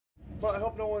But I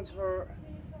hope no one's hurt.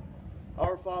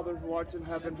 Our Father who art in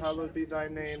heaven, hallowed be thy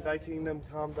name. Thy kingdom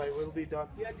come, thy will be done,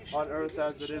 on earth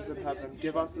as it is in heaven.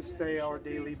 Give us this day our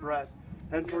daily bread,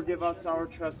 and forgive us our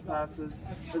trespasses,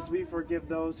 as we forgive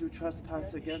those who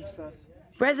trespass against us.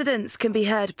 Residents can be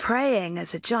heard praying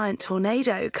as a giant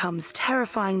tornado comes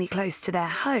terrifyingly close to their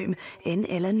home in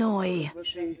Illinois.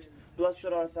 Blessed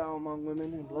art thou among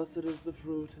women, and blessed is the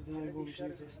fruit of thy womb,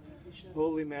 Jesus.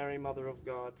 Holy Mary, Mother of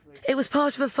God. It was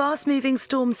part of a fast-moving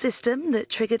storm system that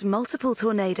triggered multiple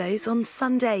tornadoes on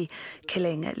Sunday,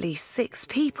 killing at least 6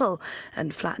 people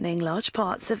and flattening large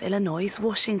parts of Illinois'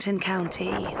 Washington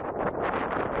County.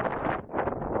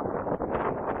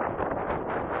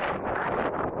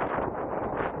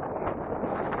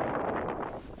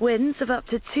 Winds of up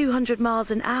to 200 miles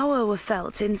an hour were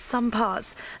felt in some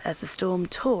parts as the storm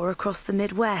tore across the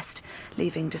Midwest,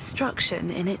 leaving destruction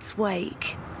in its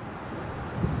wake.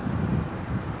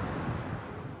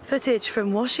 Footage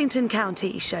from Washington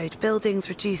County showed buildings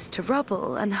reduced to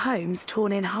rubble and homes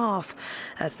torn in half,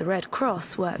 as the Red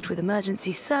Cross worked with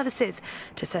emergency services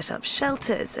to set up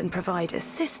shelters and provide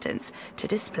assistance to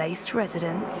displaced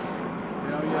residents.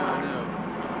 Yeah, I know.